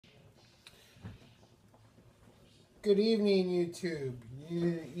Good evening, YouTube.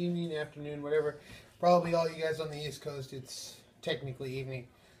 Evening, afternoon, whatever. Probably all you guys on the East Coast, it's technically evening.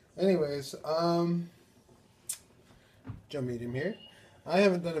 Anyways, Joe Medium here. I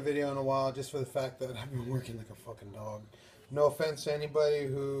haven't done a video in a while just for the fact that I've been working like a fucking dog. No offense to anybody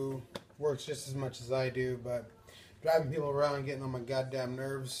who works just as much as I do, but driving people around, getting on my goddamn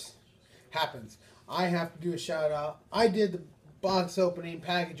nerves happens. I have to do a shout out. I did the box opening,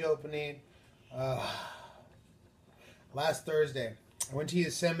 package opening, last Thursday. I went to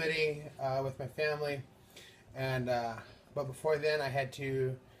Yosemite with my family, and but before then I had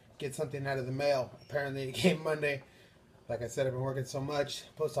to get something out of the mail. Apparently it came Monday. Like I said, I've been working so much.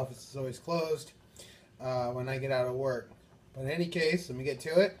 Post office is always closed when I get out of work. But in any case, let me get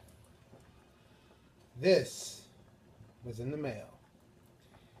to it. This was in the mail.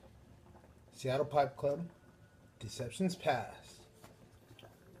 Seattle Pipe Club, Deceptions Past.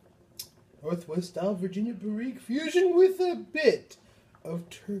 Northwest style Virginia Barrique fusion with a bit of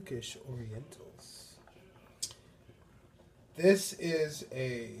Turkish Orientals. This is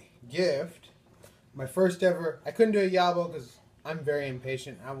a gift. My first ever. I couldn't do a Yabo because I'm very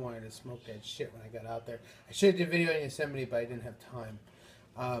impatient. I wanted to smoke that shit when I got out there. I should have did a video in Yosemite, but I didn't have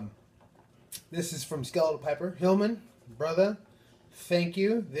time. This is from Skeletalpiper. Hillman, brother, thank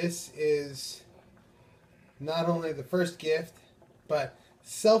you. This is not only the first gift, but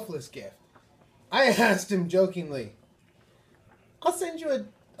selfless gift. I asked him jokingly, I'll send you a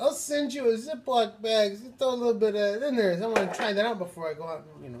Ziploc bag. Throw a little bit in there. I want to try that out before I go out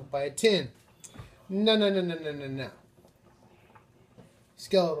and, buy a tin. No.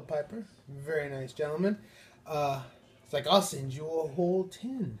 Skeletalpiper, very nice gentleman. It's like, I'll send you a whole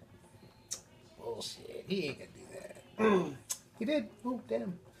tin. Bullshit. He ain't gonna do that. He did. Oh,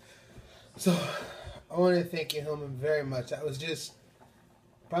 damn. So, I want to thank you, Hillman, very much. That was just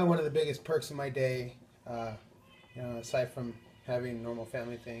probably one of the biggest perks of my day, aside from having normal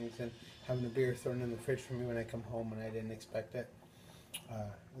family things and having a beer thrown in the fridge for me when I come home when I didn't expect it.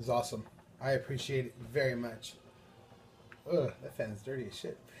 It was awesome. I appreciate it very much. Ugh, that fan's dirty as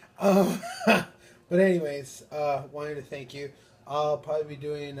shit. But anyways, wanted to thank you. I'll probably be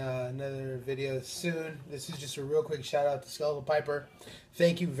doing another video soon. This is just a real quick shout out to Skeletalpiper.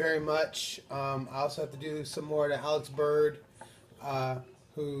 Thank you very much. I also have to do some more to Alex Bird,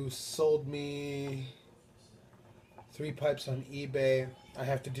 who sold me 3 pipes on eBay.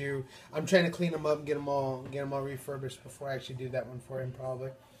 I'm trying to clean them up and get them all refurbished before I actually do that one for him, probably.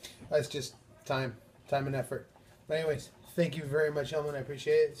 That's just time and effort. But anyways, thank you very much, Hillman. I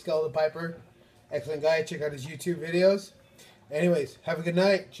appreciate it. Skeletalpiper, excellent guy. Check out his YouTube videos. Anyways, have a good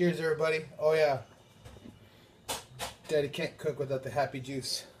night. Cheers, everybody. Oh yeah, Daddy can't cook without the happy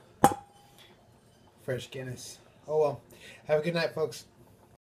juice. Fresh Guinness. Oh well. Have a good night, folks.